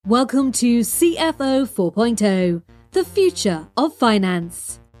Welcome to CFO 4.0, the future of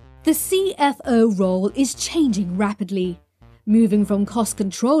finance. The CFO role is changing rapidly, moving from cost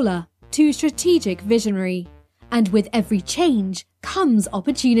controller to strategic visionary. And with every change comes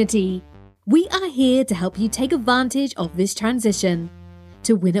opportunity. We are here to help you take advantage of this transition,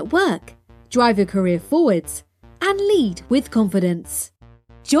 to win at work, drive your career forwards, and lead with confidence.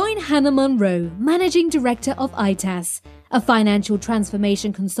 Join Hannah Monroe, Managing Director of ITAS, a financial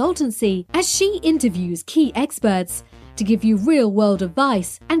transformation consultancy, as she interviews key experts to give you real-world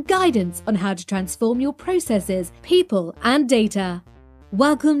advice and guidance on how to transform your processes, people, and data.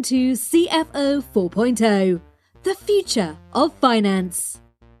 Welcome to CFO 4.0, the future of finance.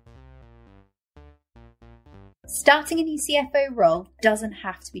 Starting a new CFO role doesn't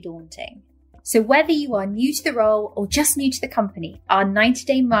have to be daunting. So whether you are new to the role or just new to the company, our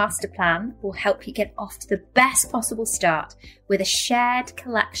 90-day master plan will help you get off to the best possible start with a shared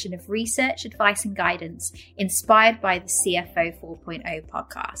collection of research, advice and guidance inspired by the CFO 4.0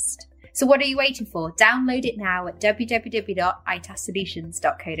 podcast. So what are you waiting for? Download it now at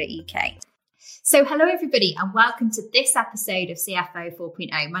www.itassolutions.co.uk. So hello everybody and welcome to this episode of CFO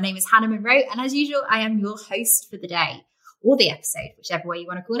 4.0. My name is Hannah Monroe and as usual I am your host for the day. Or the episode, whichever way you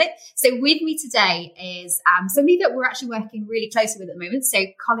want to call it. So with me today is somebody that we're actually working really closely with at the moment. So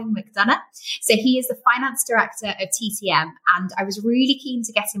Colin McDonough. So he is the finance director of TTM. And I was really keen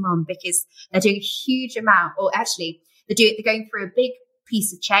to get him on because they're doing a huge amount, or actually they're going through a big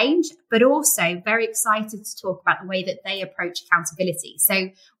piece of change, but also very excited to talk about the way that they approach accountability. So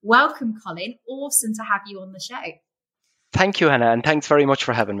welcome, Colin. Awesome to have you on the show. Thank you, Hannah. And thanks very much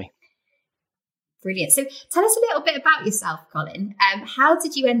for having me. Brilliant. So tell us a little bit about yourself, Colin. How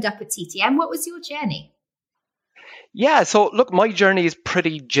did you end up at TTM? What was your journey? Yeah, so look, my journey is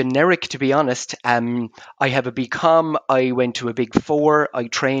pretty generic, to be honest. I have a BCom. I went to a Big Four. I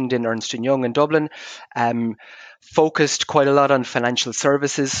trained in Ernst & Young in Dublin. Focused quite a lot on financial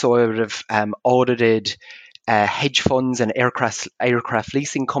services. So I would have audited hedge funds and aircraft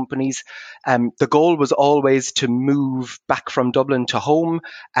leasing companies. The goal was always to move back from Dublin to home,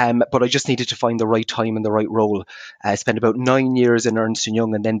 but I just needed to find the right time and the right role. I spent about 9 years in Ernst &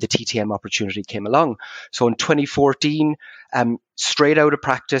 Young and then the TTM opportunity came along. So in 2014, straight out of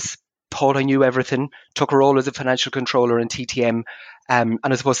practice, thought I knew everything, took a role as a financial controller in TTM. And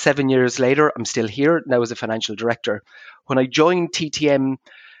I suppose 7 years later, I'm still here now as a financial director. When I joined TTM,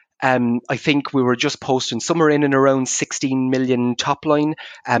 I think we were just posting somewhere in and around 16 million top line.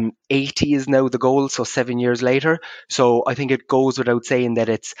 80 is now the goal, so 7 years later. So I think it goes without saying that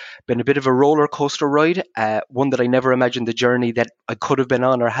it's been a bit of a roller coaster ride, one that I never imagined the journey that I could have been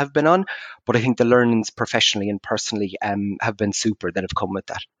on or have been on. But I think the learnings professionally and personally have been super that have come with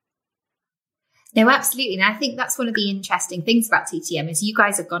that. No, absolutely. And I think that's one of the interesting things about TTM is you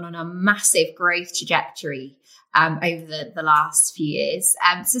guys have gone on a massive growth trajectory over the last few years.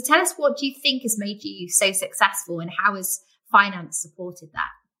 So tell us, what do you think has made you so successful and how has finance supported that?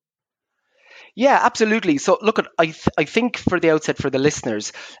 Yeah, absolutely. So look, I think for the outset for the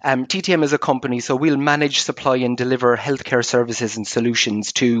listeners, TTM is a company, so we'll manage, supply and deliver healthcare services and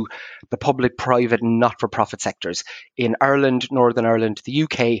solutions to the public, private and not-for-profit sectors in Ireland, Northern Ireland, the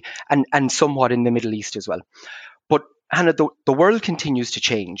UK and somewhat in the Middle East as well. But Hannah, the world continues to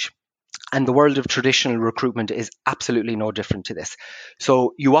change. And the world of traditional recruitment is absolutely no different to this.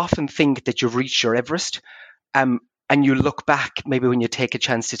 So you often think that you've reached your Everest, and you look back maybe when you take a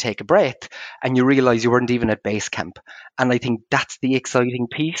chance to take a breath and you realize you weren't even at base camp. And I think that's the exciting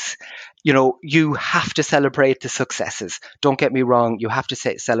piece. You know, you have to celebrate the successes. Don't get me wrong, you have to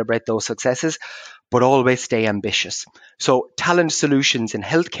celebrate those successes, but always stay ambitious. So talent solutions in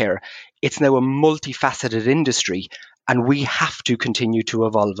healthcare, it's now a multifaceted industry. And we have to continue to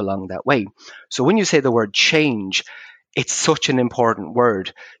evolve along that way. So when you say the word change, it's such an important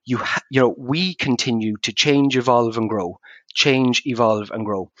word. We continue to change, evolve and grow. Change, evolve and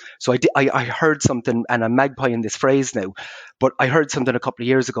grow. So I heard something, and I'm magpieing this phrase now, but I heard something a couple of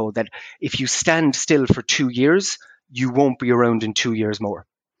years ago that if you stand still for 2 years, you won't be around in 2 years more.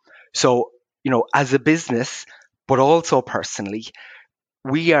 So, as a business, but also personally,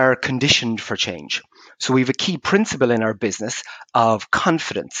 we are conditioned for change. So we have a key principle in our business of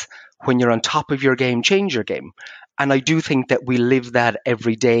confidence. When you're on top of your game, change your game. And I do think that we live that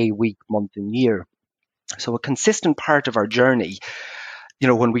every day, week, month, and year. So a consistent part of our journey,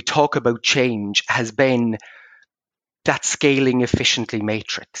 when we talk about change, has been that scaling efficiently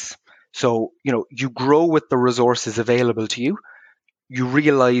matrix. So, you grow with the resources available to you. You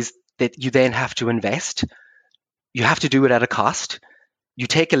realize that you then have to invest. You have to do it at a cost. You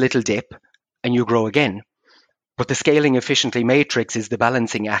take a little dip and you grow again. But the scaling efficiently matrix is the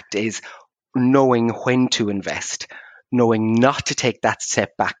balancing act, is knowing when to invest, knowing not to take that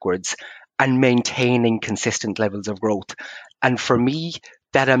step backwards, and maintaining consistent levels of growth. And for me,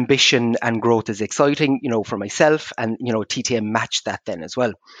 that ambition and growth is exciting, for myself, and, TTM matched that then as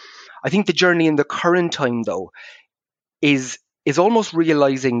well. I think the journey in the current time, though, is almost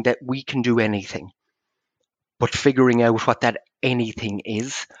realizing that we can do anything, but figuring out what that anything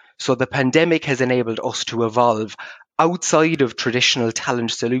is. So the pandemic has enabled us to evolve outside of traditional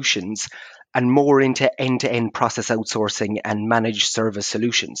talent solutions and more into end-to-end process outsourcing and managed service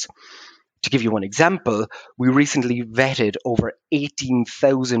solutions. To give you one example, we recently vetted over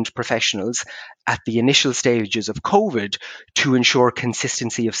 18,000 professionals at the initial stages of COVID to ensure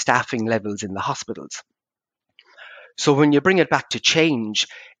consistency of staffing levels in the hospitals. So when you bring it back to change,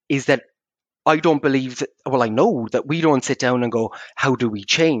 is that I don't believe that, I know that we don't sit down and go, how do we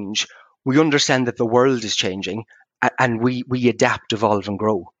change? We understand that the world is changing, and we adapt, evolve, and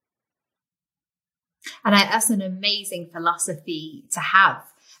grow. And that's an amazing philosophy to have.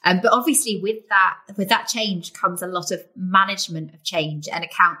 But obviously with that change comes a lot of management of change and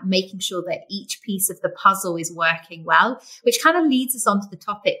making sure that each piece of the puzzle is working well, which kind of leads us on to the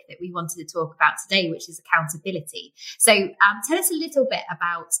topic that we wanted to talk about today, which is accountability. So tell us a little bit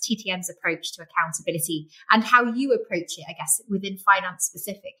about TTM's approach to accountability and how you approach it, I guess, within finance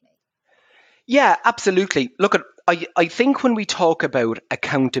specifically. Yeah, absolutely. Look, I think when we talk about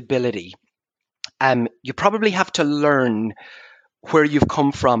accountability, you probably have to learn where you've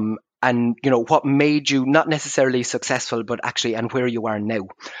come from and, what made you not necessarily successful, but actually, and where you are now.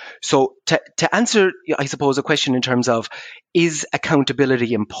 So to answer, I suppose, a question in terms of, is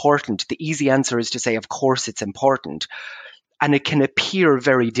accountability important? The easy answer is to say, of course it's important. And it can appear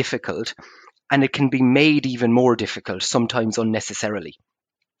very difficult, and it can be made even more difficult, sometimes unnecessarily.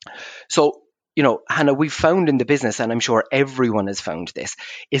 So, Hannah, we've found in the business, and I'm sure everyone has found this,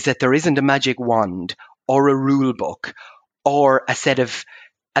 is that there isn't a magic wand or a rule book or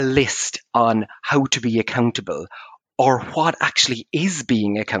a list on how to be accountable, or what actually is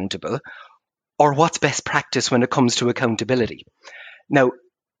being accountable, or what's best practice when it comes to accountability. Now,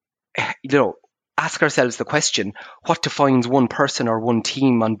 ask ourselves the question, what defines one person or one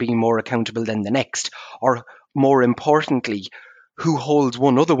team on being more accountable than the next? Or more importantly, who holds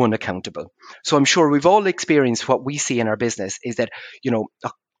one other one accountable? So I'm sure we've all experienced what we see in our business is that,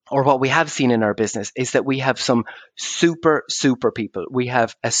 or what we have seen in our business is that we have some super people. We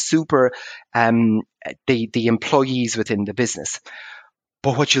have a super, the employees within the business.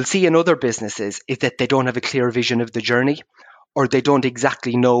 But what you'll see in other businesses is that they don't have a clear vision of the journey, or they don't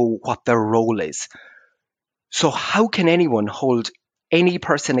exactly know what their role is. So how can anyone hold any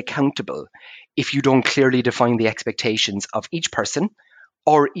person accountable if you don't clearly define the expectations of each person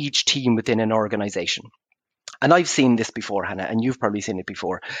or each team within an organization? And I've seen this before, Hannah, and you've probably seen it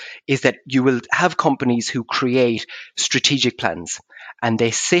before, is that you will have companies who create strategic plans, and they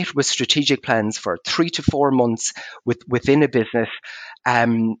sit with strategic plans for 3 to 4 months within a business.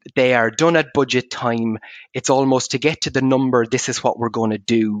 They are done at budget time. It's almost to get to the number, this is what we're going to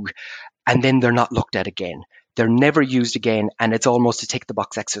do. And then they're not looked at again. They're never used again. And it's almost a tick the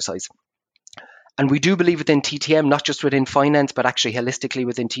box exercise. And we do believe within TTM, not just within finance, but actually holistically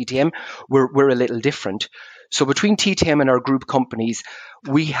within TTM, we're a little different. So between TTM and our group companies,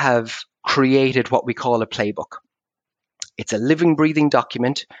 we have created what we call a playbook. It's a living, breathing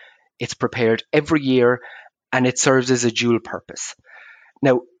document. It's prepared every year, and it serves as a dual purpose.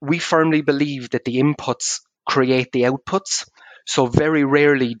 Now, we firmly believe that the inputs create the outputs. So very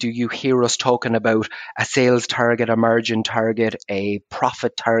rarely do you hear us talking about a sales target, a margin target, a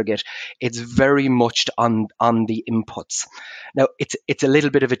profit target. It's very much on the inputs. Now, it's a little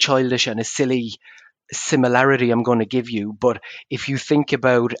bit of a childish and a silly similarity I'm going to give you, but if you think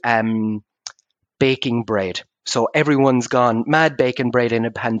about baking bread, so everyone's gone mad baking bread in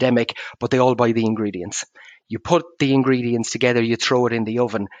a pandemic, but they all buy the ingredients. You put the ingredients together, you throw it in the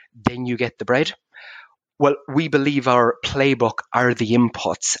oven, then you get the bread. Well, we believe our playbook are the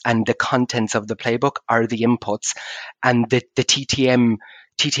inputs, and the contents of the playbook are the inputs, and the TTM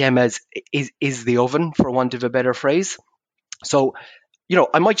is the oven, for want of a better phrase. So,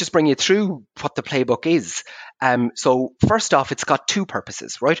 I might just bring you through what the playbook is. So first off, it's got 2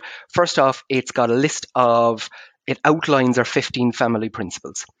 purposes, right? First off, it's got a list it outlines our 15 family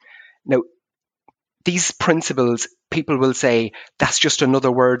principles. Now, these principles, people will say, that's just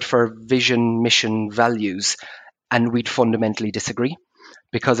another word for vision, mission, values. And we'd fundamentally disagree,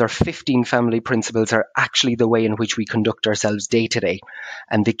 because our 15 family principles are actually the way in which we conduct ourselves day to day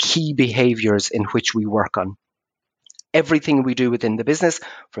and the key behaviors in which we work on. Everything we do within the business,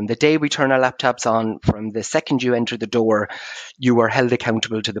 from the day we turn our laptops on, from the second you enter the door, you are held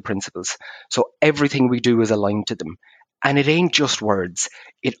accountable to the principles. So everything we do is aligned to them. And it ain't just words,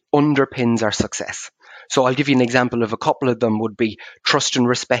 it underpins our success. So I'll give you an example of a couple of them would be trust and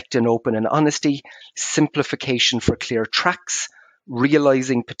respect and open and honesty, simplification for clear tracks,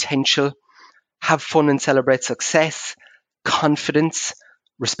 realizing potential, have fun and celebrate success, confidence,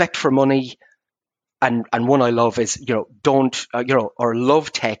 respect for money, and one I love is, don't, or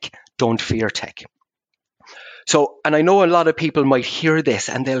love tech, don't fear tech. So, and I know a lot of people might hear this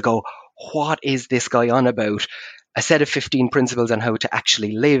and they'll go, what is this guy on about? A set of 15 principles on how to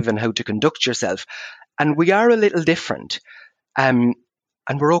actually live and how to conduct yourself. And we are a little different. And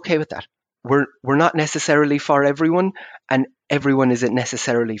we're okay with that. We're not necessarily for everyone, and everyone isn't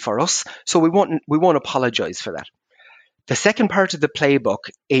necessarily for us. So we won't apologize for that. The second part of the playbook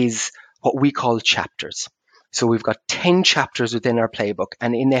is what we call chapters. So we've got 10 chapters within our playbook,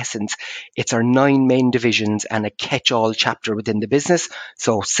 and in essence, it's our 9 main divisions and a catch-all chapter within the business.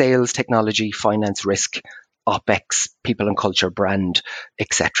 So sales, technology, finance, risk, OpEx, people and culture, brand,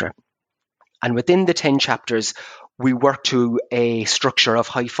 etc. And within the 10 chapters, we work to a structure of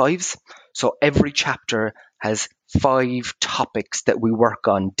high fives. So every chapter has 5 topics that we work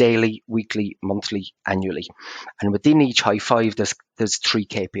on daily, weekly, monthly, annually. And within each high five, there's 3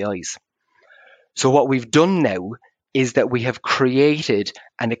 KPIs. So what we've done now is that we have created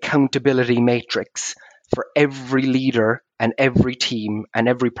an accountability matrix for every leader and every team and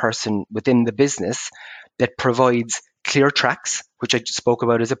every person within the business that provides clear tracks, which I just spoke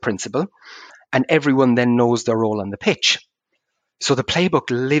about as a principle, and everyone then knows their role on the pitch. So the playbook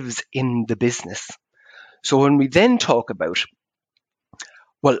lives in the business. So when we then talk about,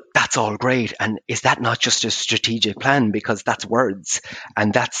 well, that's all great. And is that not just a strategic plan? Because that's words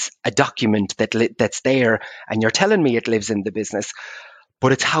and that's a document that's there. And you're telling me it lives in the business,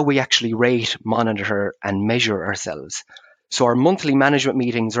 but it's how we actually rate, monitor and measure ourselves. So our monthly management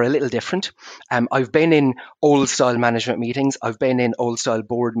meetings are a little different. I've been in old style management meetings. I've been in old style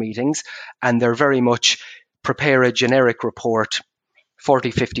board meetings, and they're very much prepare a generic report,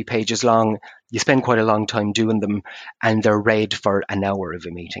 40, 50 pages long. You spend quite a long time doing them, and they're read for an hour of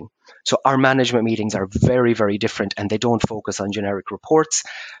a meeting. So our management meetings are very, very different, and they don't focus on generic reports.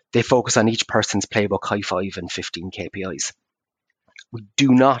 They focus on each person's playbook, high five, and 15 KPIs. We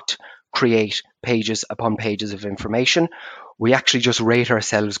do not create pages upon pages of information. We actually just rate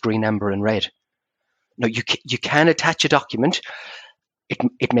ourselves green, amber, and red. Now, you can attach a document.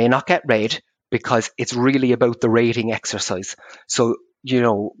 It may not get read because it's really about the rating exercise. So,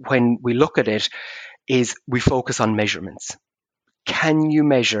 when we look at it, is we focus on measurements. Can you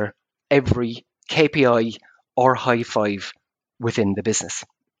measure every KPI or high five within the business?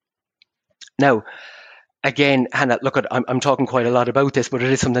 Now, again, Hannah, look, I'm talking quite a lot about this, but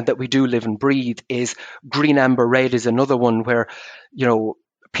it is something that we do live and breathe. Is green, amber, red is another one where,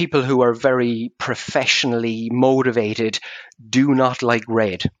 people who are very professionally motivated do not like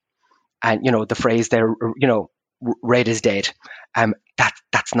red. And, the phrase there, red is dead.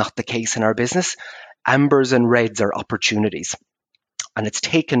 That's not the case in our business. Ambers and reds are opportunities. And it's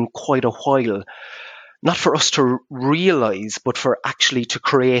taken quite a while, not for us to realize, but for actually to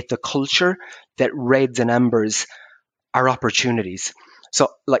create the culture that reds and ambers are opportunities. So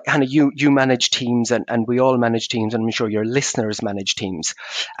like Hannah, you manage teams and we all manage teams, and I'm sure your listeners manage teams.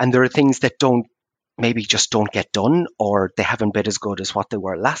 And there are things that maybe just don't get done, or they haven't been as good as what they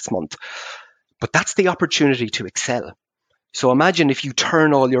were last month. But that's the opportunity to excel. So imagine if you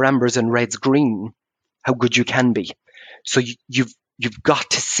turn all your ambers and reds green, how good you can be. So you've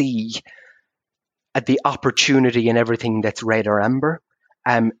got to see at the opportunity in everything that's red or amber.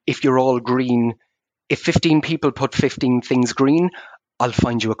 If you're all green, if 15 people put 15 things green, I'll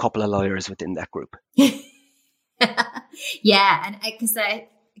find you a couple of lawyers within that group. Yeah, and because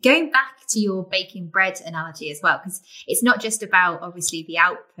going back to your baking bread analogy as well, because it's not just about obviously the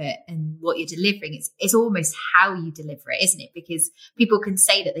output and what you're delivering, it's almost how you deliver it, isn't it? Because people can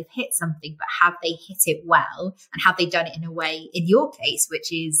say that they've hit something, but have they hit it well, and have they done it in a way, in your case,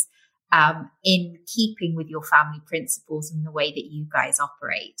 which is in keeping with your family principles and the way that you guys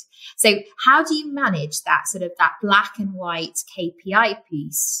operate. So how do you manage that sort of that black and white KPI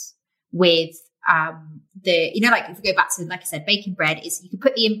piece with like if we go back to, like I said, baking bread is you can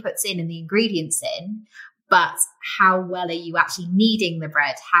put the inputs in and the ingredients in, but how well are you actually kneading the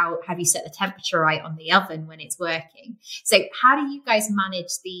bread? How have you set the temperature right on the oven when it's working? So how do you guys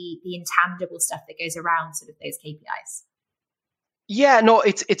manage the intangible stuff that goes around sort of those KPIs? Yeah, no,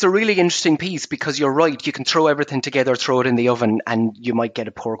 it's a really interesting piece, because you're right. You can throw everything together, throw it in the oven, and you might get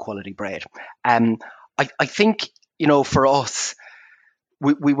a poor quality bread. I think, for us,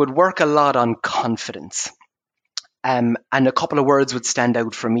 we would work a lot on confidence. And a couple of words would stand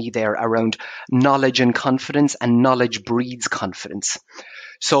out for me there around knowledge and confidence, and knowledge breeds confidence.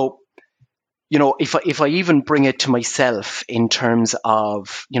 So, if I even bring it to myself in terms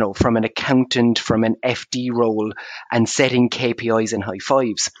of, from an accountant, from an FD role and setting KPIs and high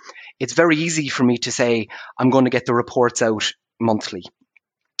fives, it's very easy for me to say, I'm going to get the reports out monthly.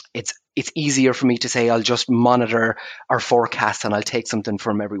 It's easier for me to say, I'll just monitor our forecast and I'll take something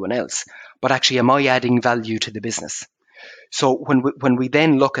from everyone else. But actually, am I adding value to the business? So when we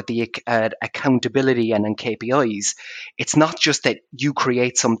then look at the accountability and KPIs, it's not just that you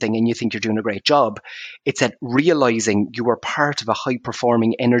create something and you think you're doing a great job. It's that realizing you are part of a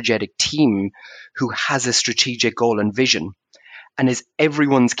high-performing, energetic team who has a strategic goal and vision. And is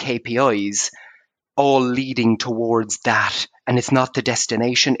everyone's KPIs all leading towards that? And it's not the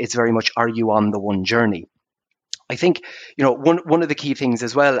destination. It's very much, are you on the one journey? I think, one of the key things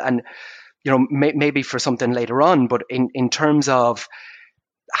as well, and, maybe for something later on, but in terms of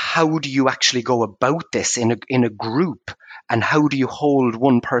how do you actually go about this in a group, and how do you hold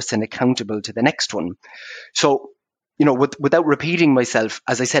one person accountable to the next one? So, without repeating myself,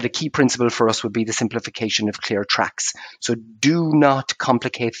 as I said, a key principle for us would be the simplification of clear tracks. So do not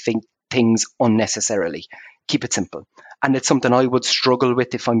complicate things unnecessarily. Keep it simple. And it's something I would struggle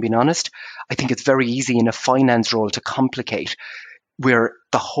with, if I'm being honest. I think it's very easy in a finance role to complicate. We're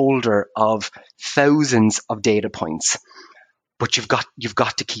the holder of thousands of data points, but you've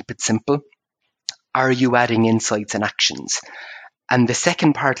got to keep it simple. Are you adding insights and actions? And the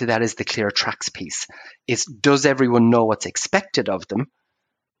second part of that is the clear tracks piece. Is, does everyone know what's expected of them?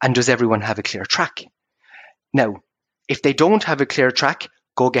 And does everyone have a clear track? Now, if they don't have a clear track,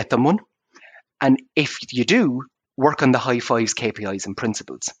 go get them one. And if you do, work on the high fives, KPIs and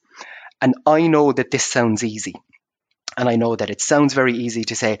principles. And I know that this sounds easy. And I know that it sounds very easy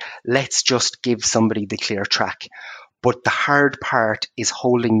to say, let's just give somebody the clear track. But the hard part is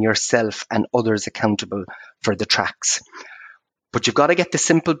holding yourself and others accountable for the tracks. But you've got to get the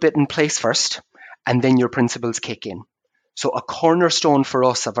simple bit in place first, and then your principles kick in. So a cornerstone for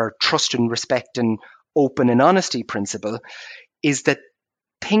us of our trust and respect and open and honesty principle is that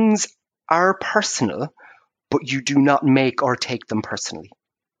things are personal, but you do not make or take them personally.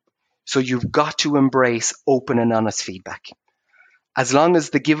 So you've got to embrace open and honest feedback. As long as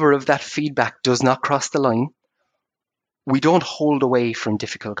the giver of that feedback does not cross the line, we don't hold away from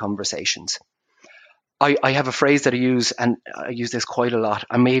difficult conversations. I have a phrase that I use, and I use this quite a lot.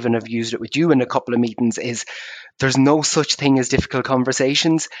 I may even have used it with you in a couple of meetings, is there's no such thing as difficult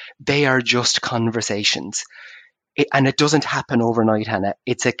conversations. They are just conversations. And it doesn't happen overnight, Hannah.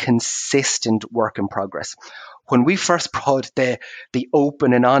 It's a consistent work in progress. When we first brought the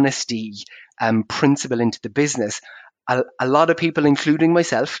open and honesty principle into the business, a lot of people, including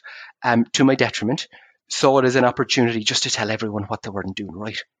myself, to my detriment, saw it as an opportunity just to tell everyone what they weren't doing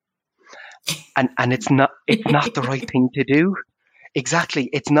right. And it's not the right thing to do. Exactly.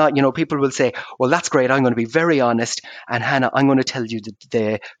 It's not, people will say, well, that's great. I'm going to be very honest. And Hannah, I'm going to tell you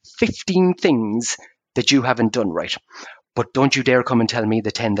the 15 things that you haven't done right. But don't you dare come and tell me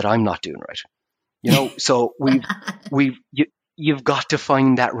the 10 that I'm not doing right. So you've got to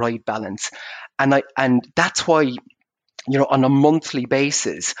find that right balance. And that's why, on a monthly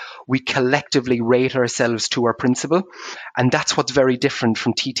basis, we collectively rate ourselves to our principle. And that's what's very different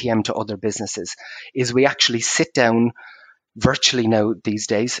from TTM to other businesses, is we actually sit down virtually now these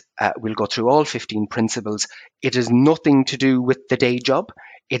days. We'll go through all 15 principles. It has nothing to do with the day job.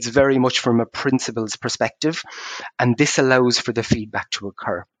 It's very much from a principles perspective. And this allows for the feedback to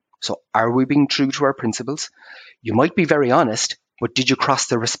occur. So are we being true to our principles? You might be very honest, but did you cross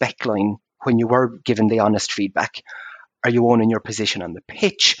the respect line when you were given the honest feedback? Are you owning your position on the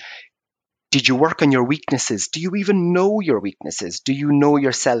pitch? Did you work on your weaknesses? Do you even know your weaknesses? Do you know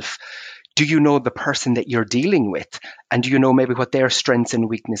yourself? Do you know the person that you're dealing with? And do you know maybe what their strengths and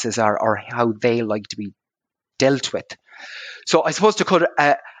weaknesses are, or how they like to be dealt with? So I suppose to cut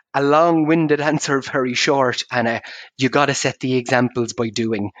a long-winded answer very short, and you got to set the examples by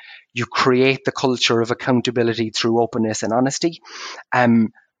doing. You create the culture of accountability through openness and honesty.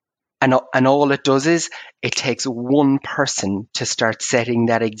 And all it does is it takes one person to start setting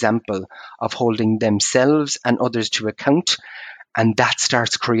that example of holding themselves and others to account. And that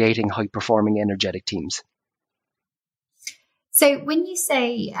starts creating high-performing, energetic teams. So when you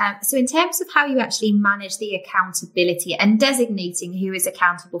say, so in terms of how you actually manage the accountability and designating who is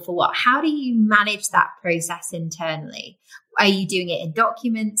accountable for what, how do you manage that process internally? Are you doing it in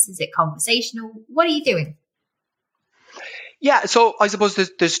documents? Is it conversational? What are you doing? Yeah, so I suppose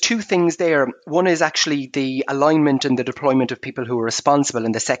there's two things there. One is actually the alignment and the deployment of people who are responsible,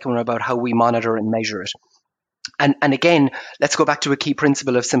 and the second one about how we monitor and measure it. And again, let's go back to a key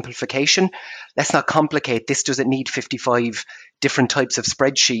principle of simplification. Let's not complicate. This doesn't need 55 different types of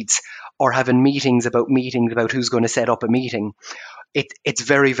spreadsheets or having meetings about who's going to set up a meeting. It's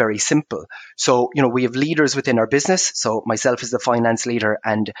very, very simple. So, we have leaders within our business. So myself as the finance leader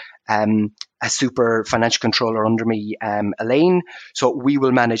and a super financial controller under me, Elaine. So we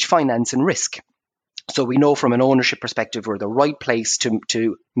will manage finance and risk. So we know from an ownership perspective, we're the right place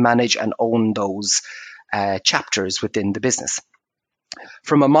to manage and own those chapters within the business.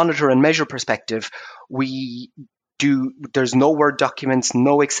 From a monitor and measure perspective, there's no Word documents,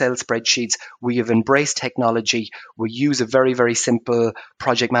 no Excel spreadsheets. We have embraced technology. We use a very, very simple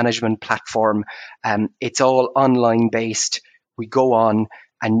project management platform. It's all online based. We go on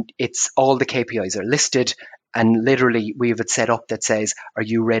and it's all the KPIs are listed. And literally, we have it set up that says, are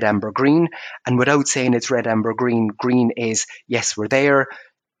you red, amber, green? And without saying it's red, amber, green, green is, yes, we're there.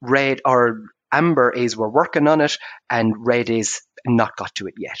 Red or amber is we're working on it, and red is not got to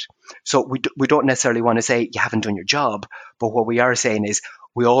it yet. So we don't necessarily want to say you haven't done your job, but what we are saying is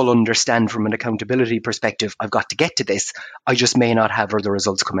we all understand from an accountability perspective, I've got to get to this. I just may not have, or the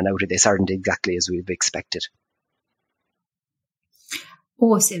results coming out of this aren't exactly as we've expected.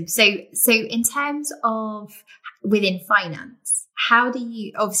 Awesome. So in terms of within finance, how do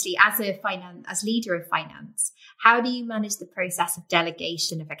you, obviously as leader of finance, how do you manage the process of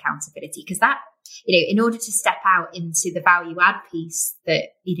delegation of accountability? Because that, in order to step out into the value add piece that,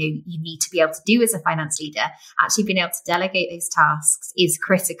 you need to be able to do as a finance leader, actually being able to delegate those tasks is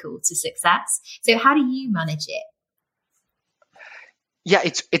critical to success. So how do you manage it? Yeah,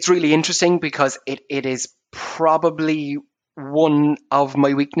 it's really interesting because it is probably one of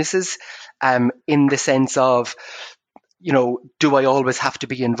my weaknesses, in the sense of, do I always have to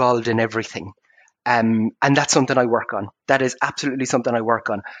be involved in everything? And that's something I work on. That is absolutely something I work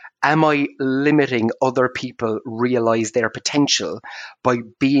on. Am I limiting other people realize their potential by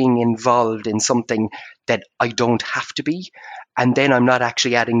being involved in something that I don't have to be? And then I'm not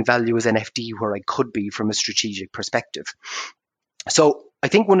actually adding value as an FD where I could be from a strategic perspective. So I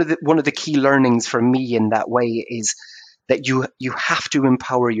think one of the key learnings for me in that way is that you have to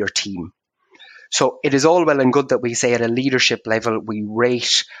empower your team. So it is all well and good that we say at a leadership level, we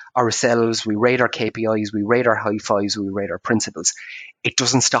rate ourselves, we rate our KPIs, we rate our high fives, we rate our principles. It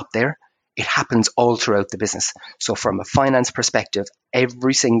doesn't stop there. It happens all throughout the business. So from a finance perspective,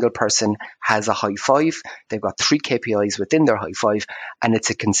 every single person has a high five. They've got 3 KPIs within their high five, and it's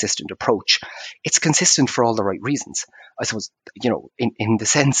a consistent approach. It's consistent for all the right reasons. I suppose, in the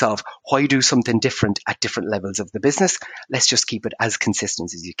sense of why do something different at different levels of the business? Let's just keep it as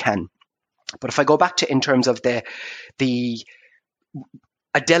consistent as you can. But if I go back to in terms of a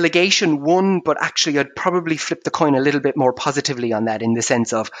delegation one, but actually I'd probably flip the coin a little bit more positively on that in the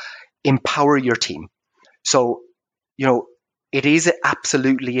sense of empower your team. So, it is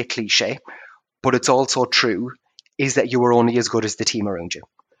absolutely a cliche, but it's also true, is that you are only as good as the team around you.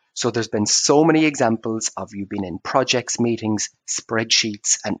 So there's been so many examples of you being in projects, meetings,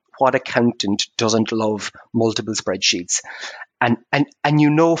 spreadsheets, and what accountant doesn't love multiple spreadsheets? And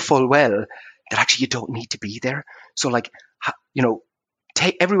full well that actually you don't need to be there. So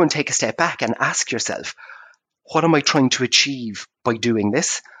everyone take a step back and ask yourself, what am I trying to achieve by doing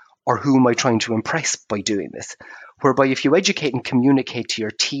this? Or who am I trying to impress by doing this? Whereby if you educate and communicate to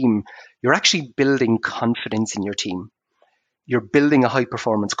your team, you're actually building confidence in your team. You're building a high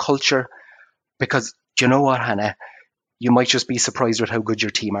performance culture, because do you know what, Hannah? You might just be surprised with how good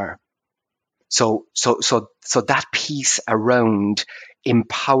your team are. So that piece around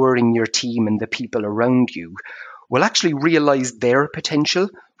empowering your team and the people around you will actually realize their potential,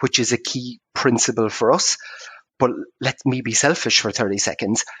 which is a key principle for us. But let me be selfish for 30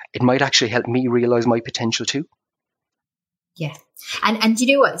 seconds. It might actually help me realize my potential too. Yeah. And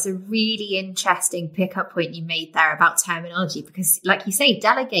you know what? It's a really interesting pickup point you made there about terminology, because like you say,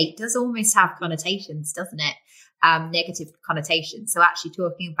 delegate does almost have connotations, doesn't it? Negative connotations. So actually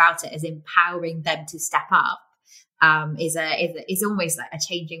talking about it as empowering them to step up is almost like a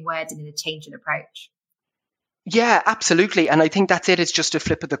changing word and a change in approach. Yeah, absolutely. And I think that's it. It's just a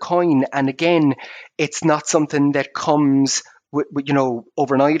flip of the coin. And again, it's not something that comes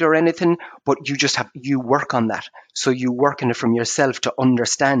overnight or anything, but you work on that. So you work on it from yourself to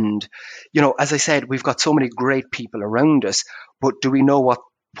understand, as I said, we've got so many great people around us, but do we know what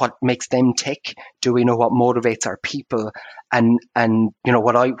makes them tick? Do we know what motivates our people? And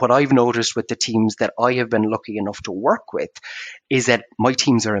what I've noticed with the teams that I have been lucky enough to work with is that my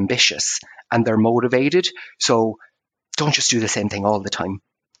teams are ambitious and they're motivated. So don't just do the same thing all the time.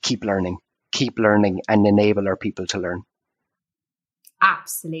 Keep learning and enable our people to learn.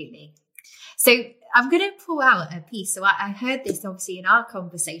 Absolutely. So I'm going to pull out a piece. So I heard this obviously in our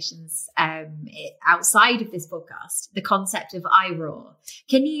conversations outside of this podcast, the concept of IROAR.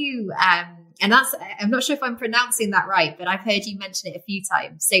 Can you, and that's, I'm not sure if I'm pronouncing that right, but I've heard you mention it a few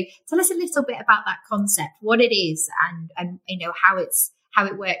times. So tell us a little bit about that concept, what it is, and how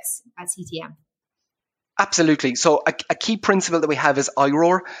it works at CTM. Absolutely. So a key principle that we have is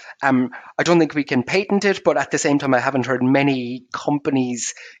IROAR. I don't think we can patent it, but at the same time, I haven't heard many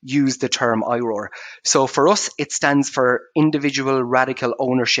companies use the term IROAR. So for us, it stands for individual radical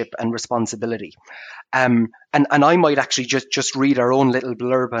ownership and responsibility. And I might actually just read our own little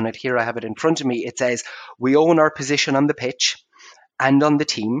blurb on it. Here I have it in front of me. It says, we own our position on the pitch and on the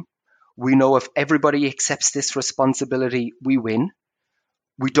team. We know if everybody accepts this responsibility, we win.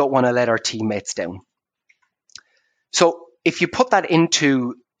 We don't want to let our teammates down. So if you put that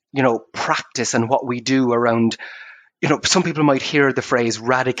into, practice and what we do around, some people might hear the phrase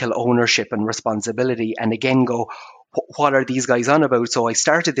radical ownership and responsibility and again go, what are these guys on about? So I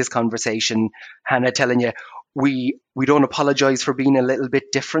started this conversation, Hannah, telling you, we don't apologize for being a little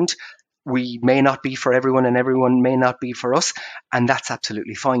bit different. We may not be for everyone and everyone may not be for us, and that's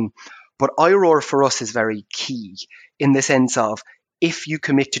absolutely fine. But IROAR for us is very key in the sense of if you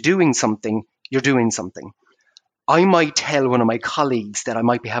commit to doing something, you're doing something. I might tell one of my colleagues that I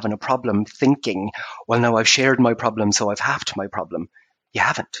might be having a problem thinking, well, now I've shared my problem, so I've halved my problem. You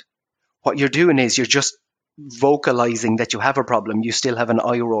haven't. What you're doing is you're just vocalizing that you have a problem. You still have an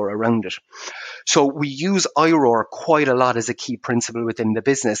IROAR around it. So we use IROAR quite a lot as a key principle within the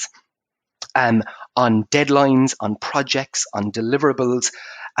business. On deadlines, on projects, on deliverables.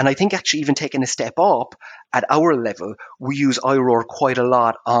 And I think actually even taking a step up at our level, we use IROAR quite a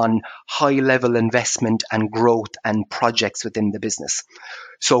lot on high level investment and growth and projects within the business.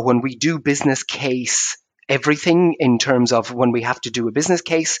 So when we do business case, everything in terms of when we have to do a business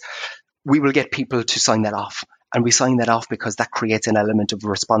case, we will get people to sign that off. And we sign that off because that creates an element of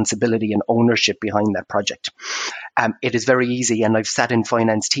responsibility and ownership behind that project. It is very easy. And I've sat in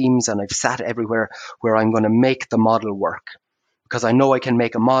finance teams and I've sat everywhere where I'm going to make the model work because I know I can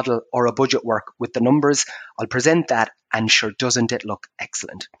make a model or a budget work with the numbers. I'll present that and sure, doesn't it look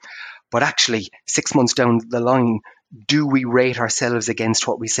excellent? But actually 6 months down the line, do we rate ourselves against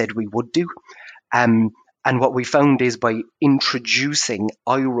what we said we would do? And what we found is by introducing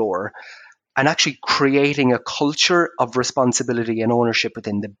IROAR, and actually creating a culture of responsibility and ownership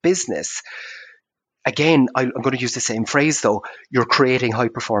within the business. Again, I'm going to use the same phrase though, you're creating high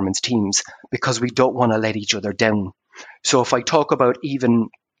performance teams because we don't want to let each other down. So if I talk about even,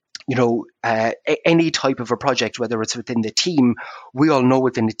 any type of a project, whether it's within the team, we all know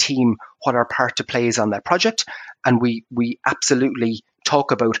within the team what our part to play is on that project. And we absolutely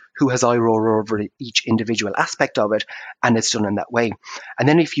talk about who has IROAR over each individual aspect of it, and it's done in that way. And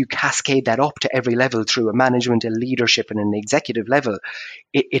then if you cascade that up to every level through a management, a leadership, and an executive level,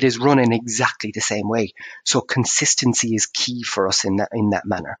 it is run in exactly the same way. So consistency is key for us in that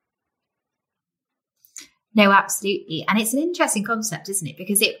manner. No, absolutely. And it's an interesting concept, isn't it?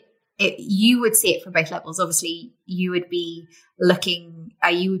 Because you would see it from both levels. Obviously, you would be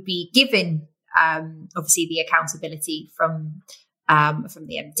given obviously the accountability from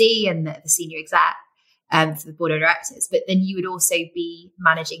the MD and the senior exec for the board of directors, but then you would also be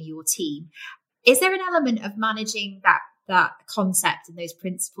managing your team. Is there an element of managing that concept and those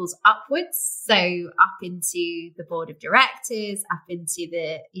principles upwards? So up into the board of directors, up into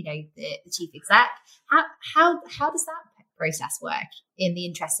the chief exec. How does that process work in the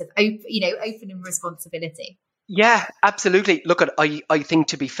interest of open and responsibility? Yeah, absolutely. Look, I think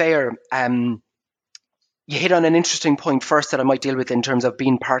to be fair, you hit on an interesting point first that I might deal with in terms of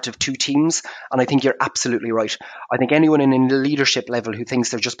being part of two teams. And I think you're absolutely right. I think anyone in a leadership level who thinks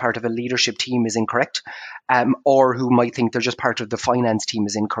they're just part of a leadership team is incorrect, or who might think they're just part of the finance team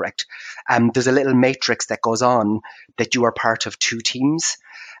is incorrect. There's a little matrix that goes on that you are part of two teams.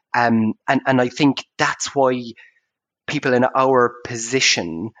 And I think that's why people in our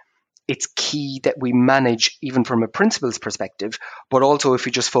position, it's key that we manage even from a principal's perspective, but also if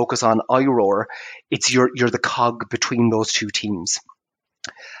you just focus on IROAR, it's you're the cog between those two teams.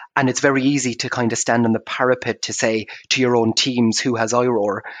 And it's very easy to kind of stand on the parapet to say to your own teams who has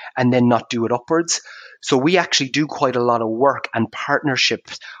IROAR and then not do it upwards. So we actually do quite a lot of work and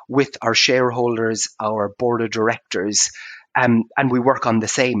partnerships with our shareholders, our board of directors, and we work on the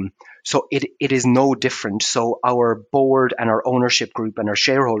same. So it is no different. So our board and our ownership group and our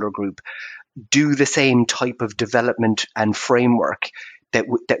shareholder group do the same type of development and framework that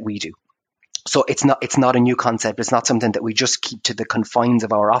we do. So it's not a new concept. It's not something that we just keep to the confines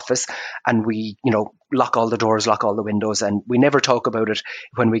of our office and we, lock all the doors, lock all the windows, and we never talk about it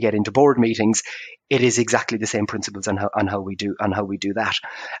when we get into board meetings. It is exactly the same principles on how we do that.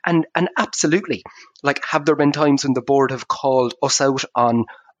 And absolutely, like, have there been times when the board have called us out on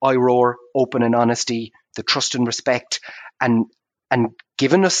IROAR, open and honesty, the trust and respect, and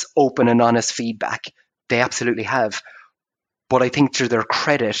given us open and honest feedback? They absolutely have. But I think, to their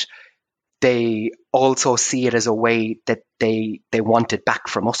credit, they also see it as a way that they want it back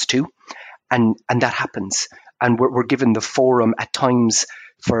from us too. And that happens. And we're given the forum at times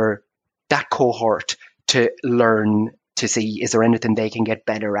for that cohort to learn, to see, is there anything they can get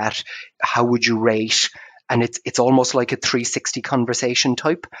better at? How would you rate? And it's almost like a 360 conversation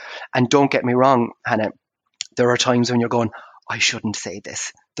type. And don't get me wrong, Hannah, there are times when you're going, I shouldn't say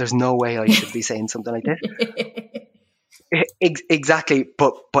this. There's no way I should be saying something like this. Exactly,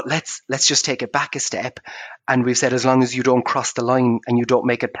 but let's just take it back a step, and we've said, as long as you don't cross the line and you don't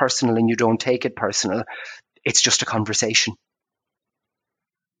make it personal and you don't take it personal, it's just a conversation.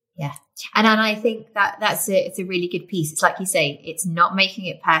 Yeah, and I think it's a really good piece. It's like you say, it's not making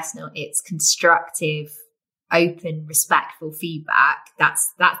it personal. It's constructive, open, respectful feedback.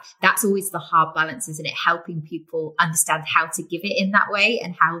 That's always the hard balance, isn't it? Helping people understand how to give it in that way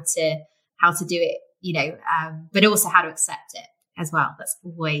and how to do it. But also how to accept it as well. That's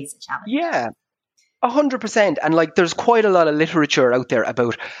always a challenge. Yeah, 100%. And like, there's quite a lot of literature out there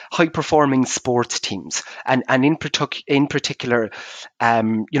about high performing sports teams. And in particular,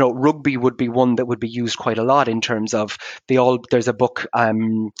 rugby would be one that would be used quite a lot in terms of there's a book,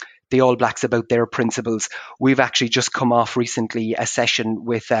 The All Blacks, about their principles. We've actually just come off recently a session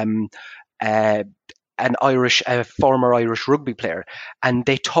with a former Irish rugby player, and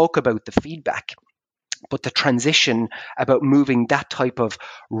they talk about the feedback, but the transition about moving that type of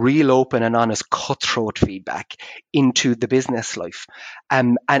real open and honest cutthroat feedback into the business life.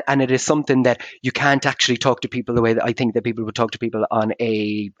 And it is something that you can't actually talk to people the way that I think that people would talk to people on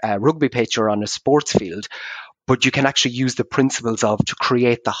a rugby pitch or on a sports field. But you can actually use the principles to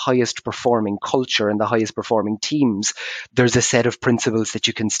create the highest performing culture and the highest performing teams. There's a set of principles that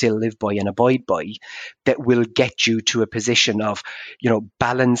you can still live by and abide by that will get you to a position of,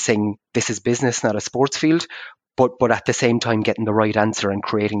 balancing, this is business, not a sports field, but at the same time getting the right answer and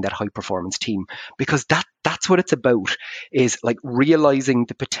creating that high performance team. Because that's what it's about, is like realizing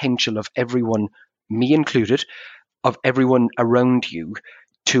the potential of everyone, me included, of everyone around you,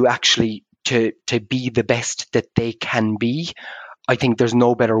 to actually to be the best that they can be. I think there's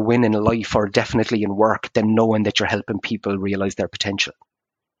no better win in life, or definitely in work, than knowing that you're helping people realize their potential.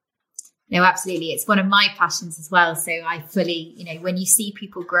 No, absolutely. It's one of my passions as well. So I fully, when you see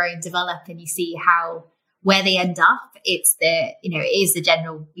people grow and develop and you see where they end up, it is the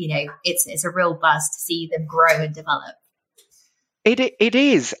general, it's a real buzz to see them grow and develop. It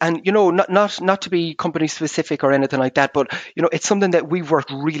is, and not to be company specific or anything like that, but it's something that we've worked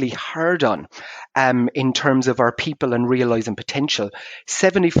really hard on, in terms of our people and realizing potential.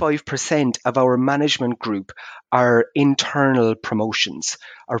 75% of our management group are internal promotions,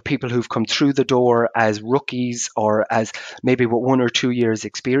 are people who've come through the door as rookies or as maybe with 1 or 2 years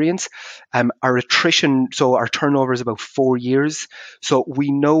experience. Our attrition, so our turnover is about 4 years. So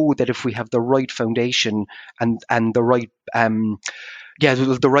we know that if we have the right foundation and the right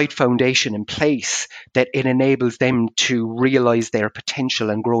the right foundation in place, that it enables them to realize their potential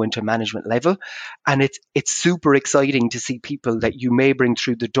and grow into management level. And it's super exciting to see people that you may bring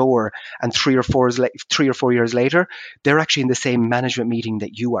through the door, and 3 or 4 years later, they're actually in the same management meeting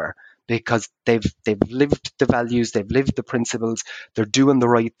that you are, because they've lived the values, they've lived the principles, they're doing the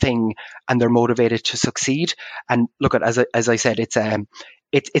right thing, and they're motivated to succeed. And look, as I said,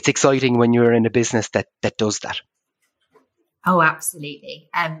 it's exciting when you're in a business that does that. Oh, absolutely.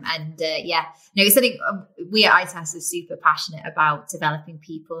 It's something we at ITAS are super passionate about, developing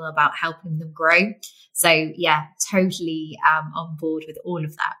people, about helping them grow. So yeah, totally on board with all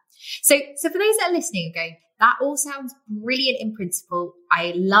of that. So for those that are listening and going, that all sounds brilliant in principle.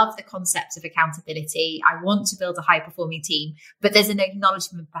 I love the concept of accountability. I want to build a high performing team, but there's an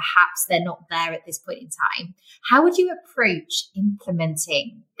acknowledgement perhaps they're not there at this point in time. How would you approach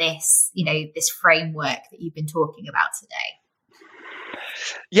implementing this, this framework that you've been talking about today?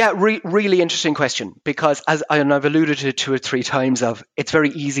 Yeah, really interesting question, because I've alluded to it 2 or 3 times, it's very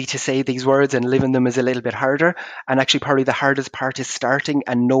easy to say these words, and living them is a little bit harder. And actually, probably the hardest part is starting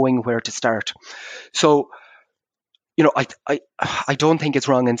and knowing where to start. So, I don't think it's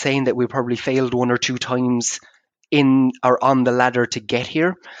wrong in saying that we probably failed 1 or 2 times in or on the ladder to get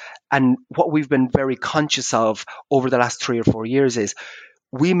here. And what we've been very conscious of over the last 3 or 4 years is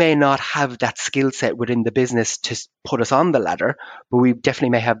we may not have that skill set within the business to put us on the ladder, but we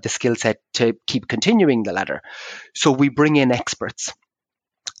definitely may have the skill set to keep continuing the ladder. So we bring in experts.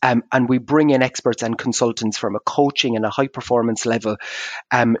 And we bring in experts and consultants from a coaching and a high performance level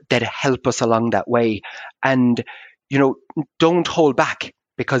that help us along that way. And, don't hold back,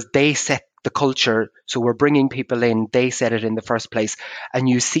 because they set the culture. So we're bringing people in, they set it in the first place. And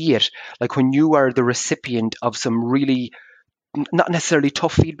you see it, like when you are the recipient of some really, not necessarily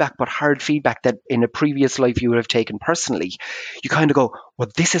tough feedback, but hard feedback that in a previous life you would have taken personally, you kind of go, well,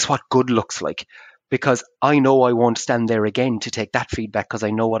 this is what good looks like. Because I know I won't stand there again to take that feedback, because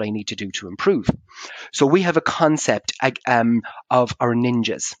I know what I need to do to improve. So we have a concept of our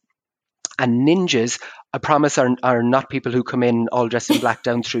ninjas. And ninjas, I promise, are not people who come in all dressed in black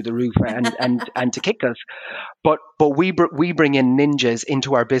down through the roof and to kick us. But we bring in ninjas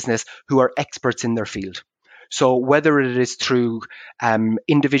into our business who are experts in their field. So whether it is through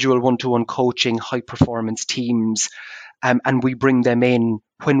individual one-to-one coaching, high performance teams, and we bring them in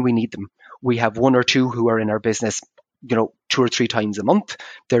when we need them. We have one or two who are in our business, 2 or 3 times a month.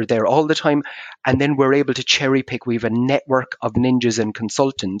 They're there all the time. And then we're able to cherry pick. We have a network of ninjas and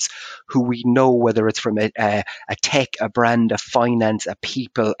consultants who we know, whether it's from a tech, a brand, a finance, a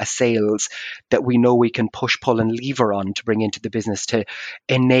people, a sales, that we know we can push, pull and lever on to bring into the business to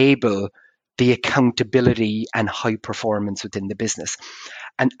enable the accountability and high performance within the business.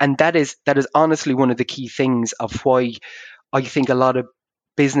 And that is honestly one of the key things of why I think a lot of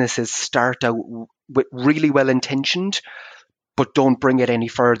businesses start out with really well intentioned, but don't bring it any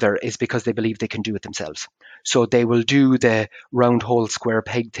further, is because they believe they can do it themselves. So they will do the round hole square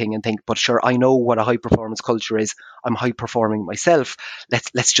peg thing and think, but sure, I know what a high performance culture is. I'm high performing myself.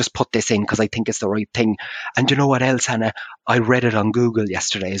 Let's just put this in because I think it's the right thing. And you know what else, Hannah? I read it on Google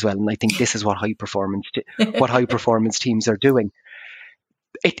yesterday as well, and I think this is what high performance teams are doing.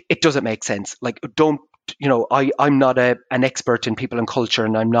 It doesn't make sense. Like, don't. I'm not an expert in people and culture,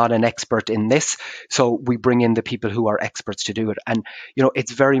 and I'm not an expert in this. So we bring in the people who are experts to do it. And,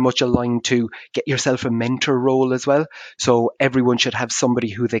 it's very much aligned to get yourself a mentor role as well. So everyone should have somebody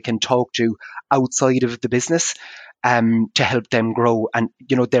who they can talk to outside of the business to help them grow. And,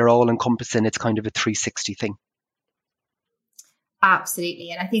 they're all encompassing. It's kind of a 360 thing. Absolutely.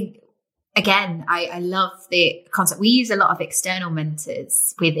 And I think, again, I love the concept. We use a lot of external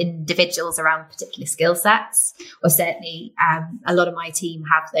mentors with individuals around particular skill sets, or certainly a lot of my team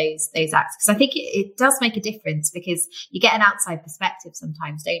have those acts, because I think it does make a difference, because you get an outside perspective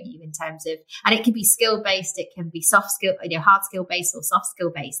sometimes, don't you, in terms of, and it can be skill based, it can be soft skill, hard skill based or soft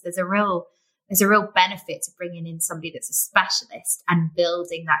skill based. There's a real benefit to bringing in somebody that's a specialist and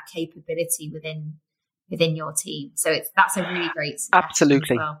building that capability within your team. So that's a really great suggestion.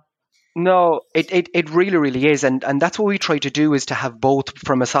 Absolutely. As well. No, it really, really is. And that's what we try to do, is to have both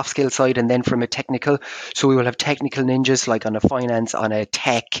from a soft skill side and then from a technical. So we will have technical ninjas, like on a finance, on a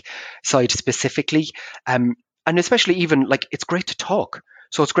tech side specifically. And especially even, like, it's great to talk.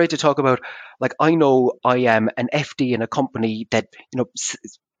 So it's great to talk about, like, I know I am an FD in a company that,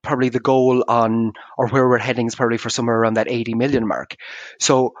 probably the goal on, or where we're heading, is probably for somewhere around that 80 million mark.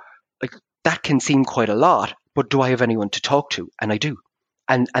 So, like, that can seem quite a lot, but do I have anyone to talk to? And I do.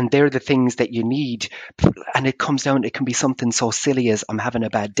 And they're the things that you need. And it comes down, it can be something so silly as I'm having a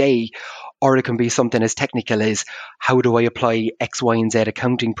bad day, or it can be something as technical as how do I apply X, Y, and Z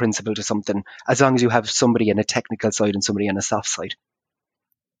accounting principle to something, as long as you have somebody on a technical side and somebody on a soft side.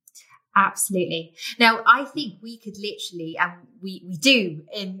 Absolutely. Now, I think we could literally, and we do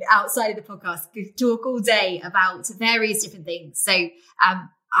outside of the podcast, talk all day about various different things. So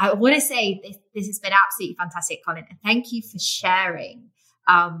I want to say this has been absolutely fantastic, Colin, and thank you for sharing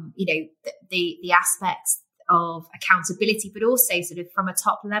the aspects of accountability, but also sort of from a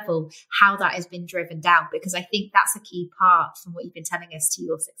top level, how that has been driven down, because I think that's a key part from what you've been telling us to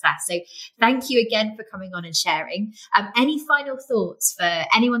your success. So thank you again for coming on and sharing. Any final thoughts for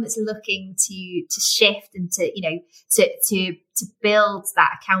anyone that's looking to shift and to build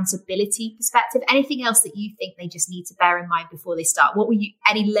that accountability perspective? Anything else that you think they just need to bear in mind before they start?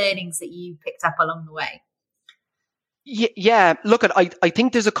 Any learnings that you picked up along the way? Yeah, look, I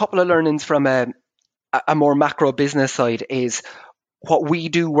think there's a couple of learnings from a more macro business side. Is what we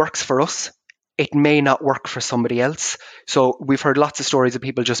do works for us, it may not work for somebody else. So we've heard lots of stories of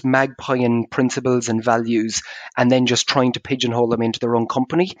people just magpieing principles and values and then just trying to pigeonhole them into their own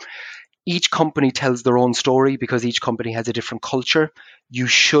company. Each company tells their own story because each company has a different culture. You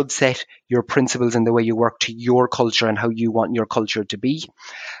should set your principles and the way you work to your culture and how you want your culture to be.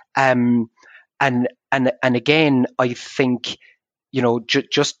 And again, I think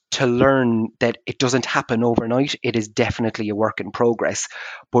just to learn that it doesn't happen overnight. It is definitely a work in progress,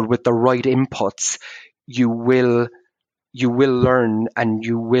 but with the right inputs, you will learn and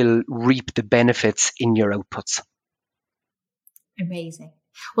you will reap the benefits in your outputs. Amazing.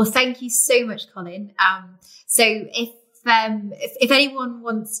 Well, thank you so much, Colin. So if anyone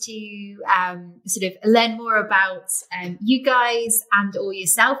wants to sort of learn more about you guys and or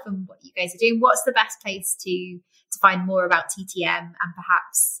yourself and what you guys are doing, what's the best place to find more about TTM and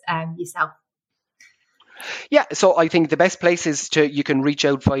perhaps yourself? Yeah, so I think the best place is you can reach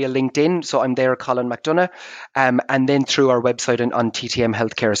out via LinkedIn. So I'm there, Colin McDonough, and then through our website on TTM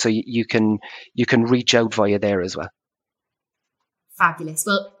Healthcare. So you can reach out via there as well. Fabulous.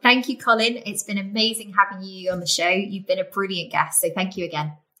 Well, thank you, Colin. It's been amazing having you on the show. You've been a brilliant guest. So thank you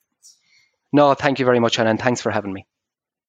again. No, thank you very much, Anna, and thanks for having me.